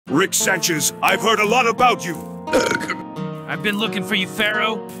Rick Sanchez, I've heard a lot about you. I've been looking for you,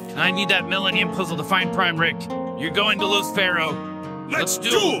 Pharaoh, and I need that Millennium puzzle to find Prime Rick. You're going to lose, Pharaoh. Let's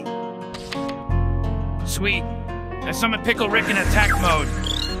duel! Sweet. I summon Pickle Rick in attack mode.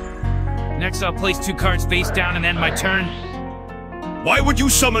 Next, I'll place 2 cards face down and end my turn. Why would you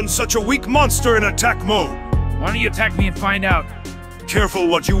summon such a weak monster in attack mode? Why don't you attack me and find out? Careful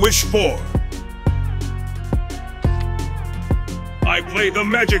what you wish for. I play the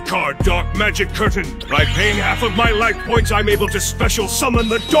magic card, Dark Magic Curtain. By paying half of my life points, I'm able to special summon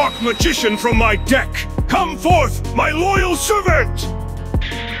the Dark Magician from my deck. Come forth, my loyal servant!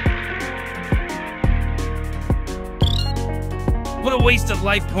 What a waste of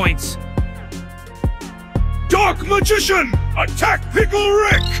life points. Dark Magician! Attack Pickle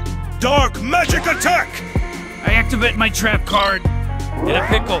Rick! Dark Magic Attack! I activate my trap card. In a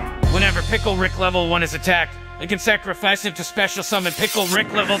pickle, whenever Pickle Rick level 1 is attacked, I can sacrifice him to special summon Pickle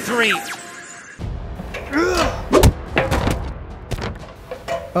Rick level 3.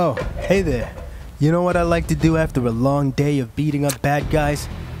 Oh, hey there. You know what I like to do after a long day of beating up bad guys?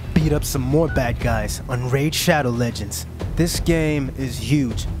 Beat up some more bad guys on Raid Shadow Legends. This game is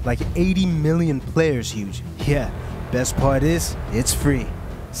huge, like 80 million players huge. Yeah, best part is, it's free.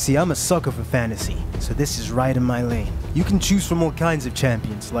 See, I'm a sucker for fantasy, so this is right in my lane. You can choose from all kinds of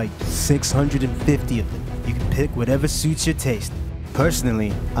champions, like 650 of them. You can pick whatever suits your taste.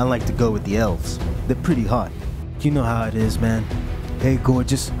 Personally, I like to go with the elves. They're pretty hot. You know how it is, man. Hey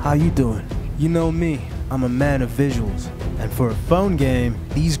gorgeous, how you doing? You know me, I'm a man of visuals. And for a phone game,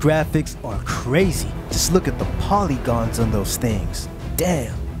 these graphics are crazy. Just look at the polygons on those things.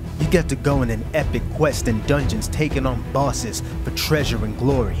 Damn. You get to go on an epic quest in dungeons taking on bosses for treasure and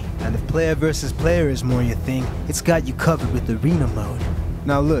glory. And if player versus player is more your thing, it's got you covered with arena mode.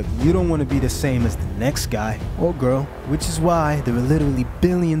 Now look, you don't want to be the same as the next guy or girl, which is why there are literally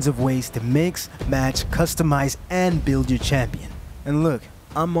billions of ways to mix, match, customize, and build your champion. And look,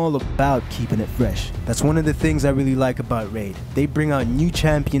 I'm all about keeping it fresh. That's one of the things I really like about Raid. They bring out new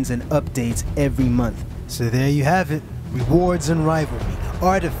champions and updates every month. So there you have it. Rewards and rivalry,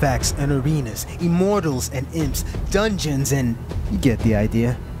 artifacts and arenas, immortals and imps, dungeons and... you get the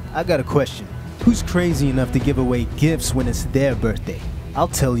idea. I got a question. Who's crazy enough to give away gifts when it's their birthday? I'll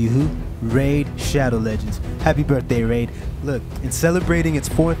tell you who. Raid Shadow Legends. Happy birthday, Raid. Look, in celebrating its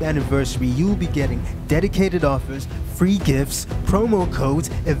 4th anniversary, you'll be getting dedicated offers, free gifts, promo codes,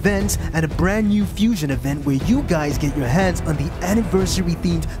 events, and a brand new fusion event where you guys get your hands on the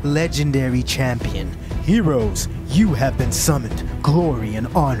anniversary-themed legendary champion. Heroes, you have been summoned. Glory and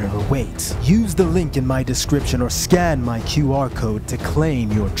honor awaits. Use the link in my description or scan my QR code to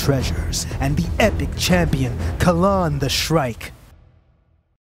claim your treasures. And the epic champion, Kalan the Shrike.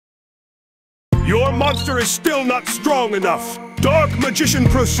 Your monster is still not strong enough. Dark Magician,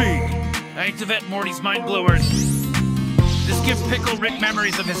 proceed. I activate Morty's Mind Blowers. This gives Pickle Rick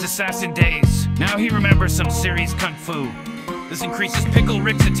memories of his assassin days. Now he remembers some serious kung fu. This increases Pickle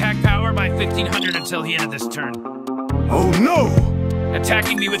Rick's attack power by 1500 until the end of this turn. Oh no!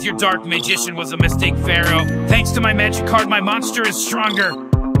 Attacking me with your Dark Magician was a mistake, Pharaoh. Thanks to my magic card, my monster is stronger.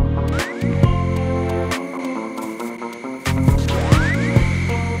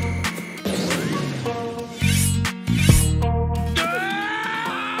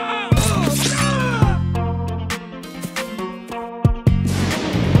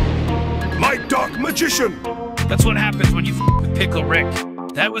 Dark Magician! That's what happens when you f with Pickle Rick.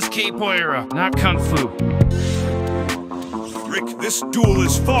 That was capoeira, not kung fu. Rick, this duel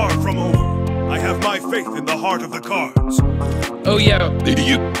is far from over. I have my faith in the heart of the cards. Oh yeah.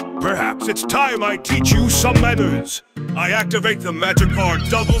 Perhaps it's time I teach you some manners. I activate the magic card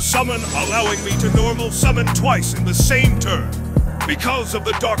double summon, allowing me to normal summon twice in the same turn. Because of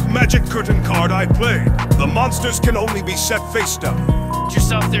the Dark Magic Curtain card I played, the monsters can only be set face down. Put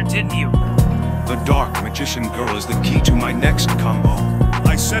yourself there, didn't you? The Dark Magician Girl is the key to my next combo.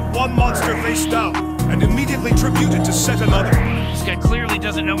 I set one monster face down, and immediately tribute it to set another. This guy clearly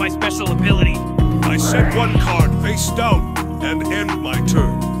doesn't know my special ability. I set one card face down, and end my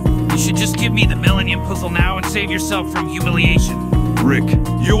turn. You should just give me the Millennium puzzle now and save yourself from humiliation. Rick,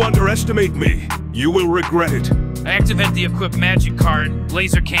 you underestimate me. You will regret it. I activate the equipped magic card,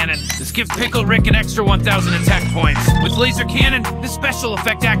 Laser Cannon. This gives Pickle Rick an extra 1000 attack points. With Laser Cannon, this special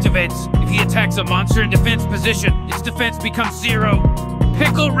effect activates. If he attacks a monster in defense position, its defense becomes 0.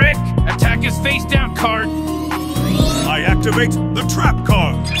 Pickle Rick, attack his face down card. I activate the trap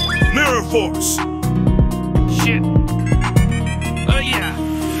card, Mirror Force. Shit. Oh yeah.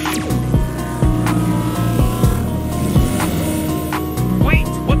 Wait,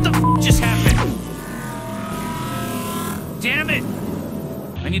 what the f just happened? Damn it!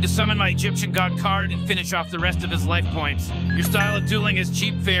 I need need to summon my Egyptian god card and finish off the rest of his life points. Your style of dueling is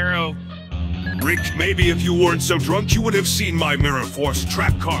cheap, Pharaoh. Rick, maybe if you weren't so drunk, you would have seen my Mirror Force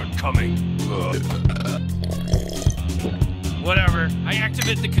trap card coming. Whatever. I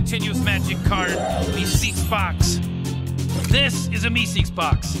activate the continuous magic card, Meeseeks box. This is a Meeseeks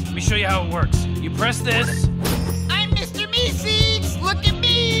box. Let me show you how it works. You press this. I'm Mr. Meeseeks! Look at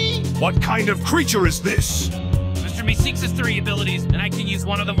me! What kind of creature is this? Mr. Meeseeks has 3 abilities, and I can use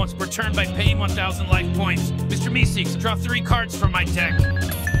one of them once per turn by paying 1,000 life points. Mr. Meeseeks, draw 3 cards from my deck.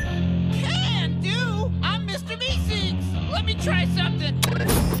 Can do! I'm Mr. Meeseeks! Let me try something!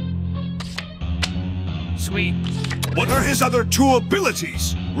 Sweet. What are his other 2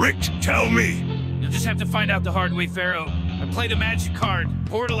 abilities? Rick, tell me. You'll just have to find out the hard way, Pharaoh. I play the magic card,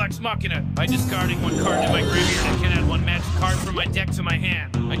 Portal Ex Machina. By discarding 1 card in my graveyard, I can add 1 magic card from my deck to my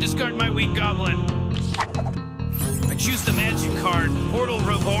hand. I discard my weak goblin. I choose the magic card, Portal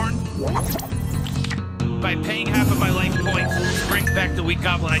Reborn. By paying half of my life points, this brings back the weak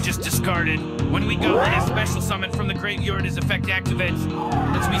goblin I just discarded. When weak goblin is special summoned from the graveyard, his effect activates.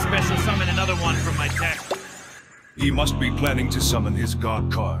 Lets me special summon another one from my deck. He must be planning to summon his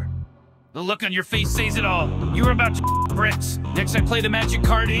god card. The look on your face says it all. You were about to bricks. Next, I play the magic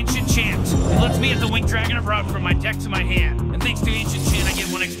card Ancient Chant. It lets me add the Winged Dragon of Rot from my deck to my hand. And thanks to Ancient Chant, I get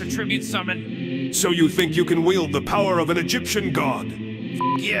 1 extra tribute summon. So you think you can wield the power of an Egyptian god?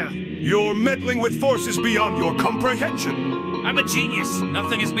 Yeah. You're meddling with forces beyond your comprehension. I'm a genius.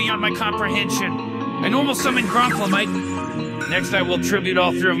 Nothing is beyond my comprehension. I normal summon gromflomite. Next, I will tribute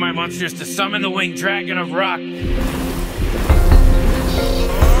all 3 of my monsters to summon the Winged Dragon of Rock.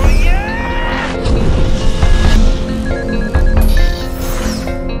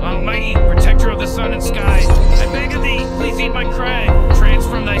 Almighty, protector of the sun and sky, I beg of thee, please eat my crag.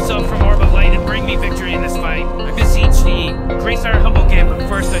 Transform thyself from orb of light and bring me victory in this fight. I beseech thee, grace our humble game, but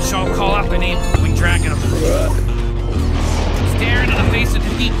first I shall call up the name of the Winged Dragon of Rock. Stare into the face of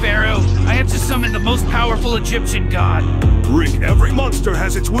defeat, Pharaoh. I have just summoned the most powerful Egyptian god. Rick, every monster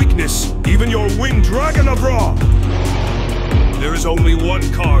has its weakness, even your Winged Dragon of Ra. There is only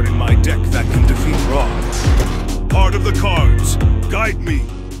 1 card in my deck that can defeat Ra. Part of the cards. Guide me.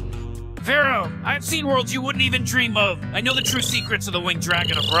 Pharaoh, I've seen worlds you wouldn't even dream of. I know the true secrets of the Winged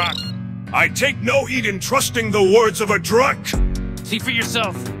Dragon of Rock. I take no heed in trusting the words of a drunk. See for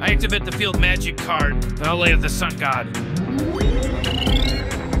yourself. I activate the field magic card, the Outlay of the Sun God.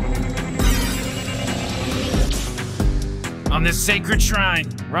 On this sacred shrine,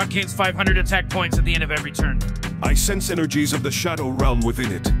 Rock gains 500 attack points at the end of every turn. I sense energies of the Shadow Realm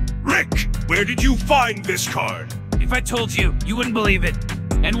within it. Rick, where did you find this card? If I told you, you wouldn't believe it.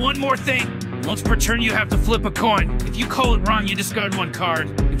 And one more thing. Once per turn, you have to flip a coin. If you call it wrong, you discard 1 card.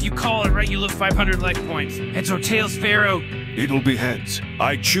 If you call it right, you lose 500 life points. Heads or tails, Pharaoh? It'll be heads.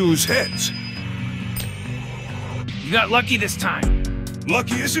 I choose heads. You got lucky this time.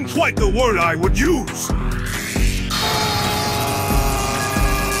 Lucky isn't quite the word I would use.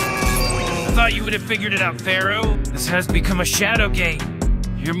 I thought you would have figured it out, Pharaoh. This has become a shadow game.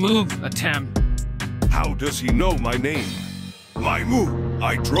 Your move, attempt. How does he know my name? My move,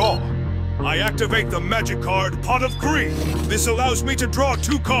 I draw. I activate the magic card, Pot of Greed. This allows me to draw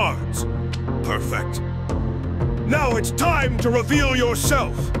 2 cards. Perfect. Now it's time to reveal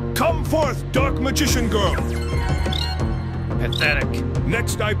yourself. Come forth, Dark Magician Girl. Pathetic.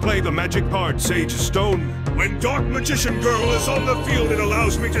 Next, I play the magic card, Sage Stone. When Dark Magician Girl is on the field, it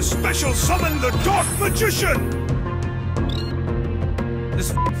allows me to special summon the Dark Magician.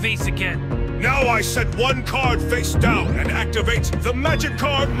 This face again. Now I set 1 card face down and activate the magic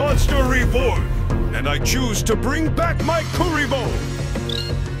card Monster Reborn. And I choose to bring back my Kuribo.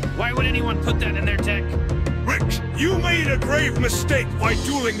 Why would anyone put that in their deck? Rick, you made a grave mistake by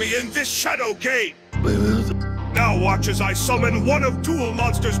dueling me in this shadow game. Now watch as I summon one of Duel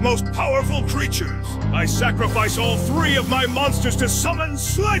Monster's most powerful creatures. I sacrifice all 3 of my monsters to summon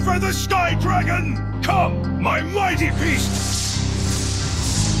Slifer the Sky Dragon. Come, my mighty beast.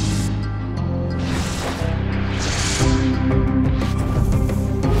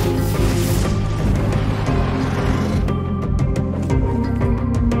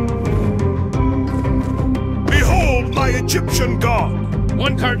 Behold my Egyptian god.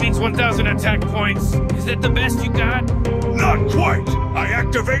 1 card means 1,000 attack points. Is that the best you got? Not quite! I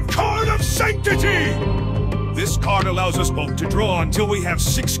activate Card of Sanctity! This card allows us both to draw until we have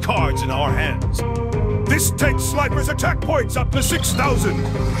 6 cards in our hands. This takes Slifer's attack points up to 6,000!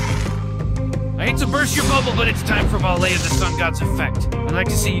 I hate to burst your bubble, but it's time for Outlay of the Sun God's effect. I'd like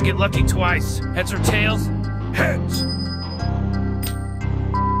to see you get lucky twice. Heads or tails? Heads!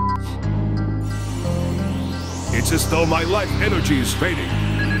 It's as though my life energy is fading.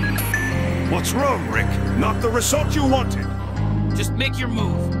 What's wrong, Rick? Not the result you wanted. Just make your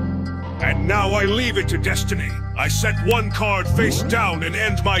move. And now I leave it to destiny. I set one card face down and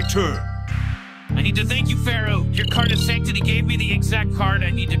end my turn. I need to thank you, Pharaoh. Your card of sanctity gave me the exact card I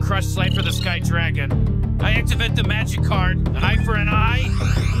need to crush Slifer the Sky Dragon. I activate the magic card, an eye for an eye.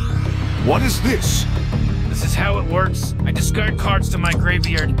 What is this? This is how it works. I discard cards to my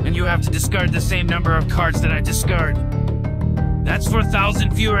graveyard, and you have to discard the same number of cards that I discard. That's for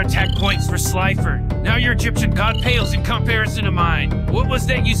 1,000 fewer attack points for Slifer. Now your Egyptian god pales in comparison to mine. What was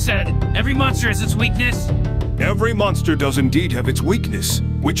that you said? Every monster has its weakness? Every monster does indeed have its weakness,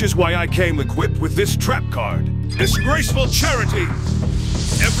 which is why I came equipped with this trap card. Disgraceful charity!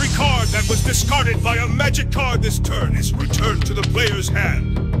 Every card that was discarded by a magic card this turn is returned to the player's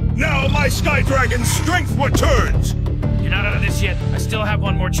hand. Now my Sky Dragon's strength returns! You're not out of this yet. I still have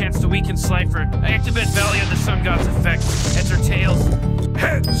one more chance to weaken Slifer. I activate Valley of the Sun God's effect. Heads or tails?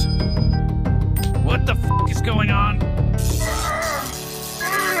 Heads! What the f is going on?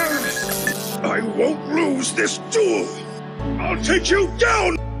 I won't lose this duel! I'll take you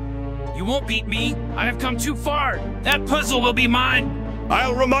down! You won't beat me. I have come too far. That puzzle will be mine.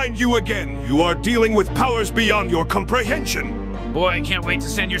 I'll remind you again, you are dealing with powers beyond your comprehension. Boy, I can't wait to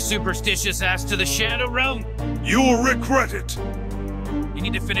send your superstitious ass to the Shadow Realm. You'll regret it. You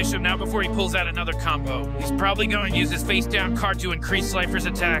need to finish him now before he pulls out another combo. He's probably going to use his face-down card to increase Slifer's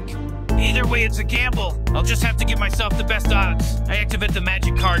attack. Either way, it's a gamble. I'll just have to give myself the best odds. I activate the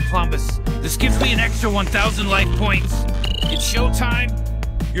magic card, Plumbus. This gives me an extra 1,000 life points. It's showtime.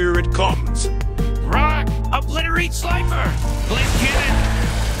 Here it comes. Rock! Obliterate Slifer! Blaze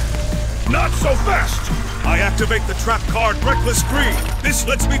Cannon! Not so fast! I activate the trap card Reckless Greed. This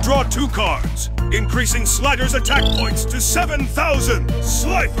lets me draw 2 cards, increasing Slider's attack points to 7,000.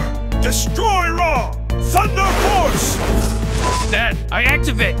 Slifer, destroy Raw! Thunder Force! That, I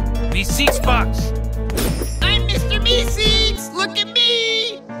activate. Meeseeks box. I'm Mr. Meeseeks! Look at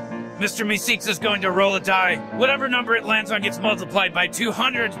me! Mr. Meeseeks is going to roll a die. Whatever number it lands on gets multiplied by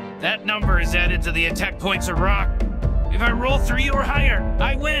 200. That number is added to the attack points of Rock. If I roll 3 or higher,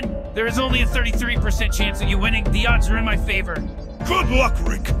 I win. There is only a 33% chance of you winning. The odds are in my favor. Good luck,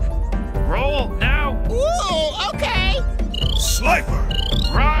 Rick. Roll now. Ooh, okay. Slifer,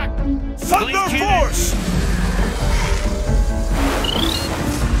 Rock. Thunder Blaze Cannon. Force!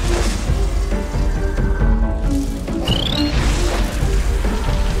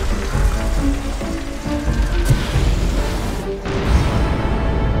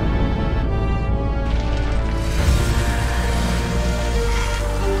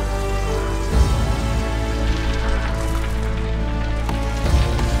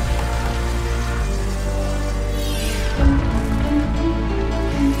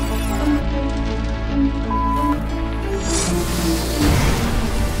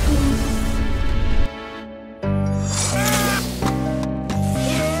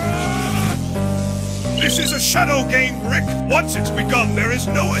 This is a shadow game, Rick. Once it's begun, there is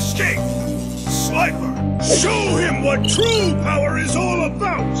no escape. Slifer, show him what true power is all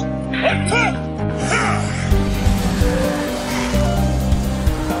about. Attack! Ha!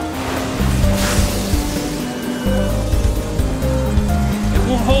 It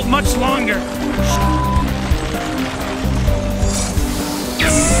won't hold much longer.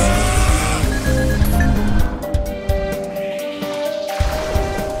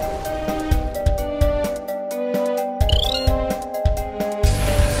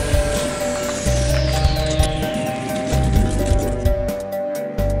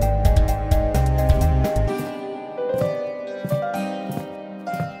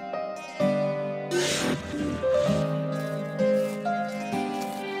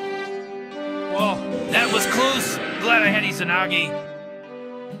 Whoa, that was close. Glad I had Izanagi.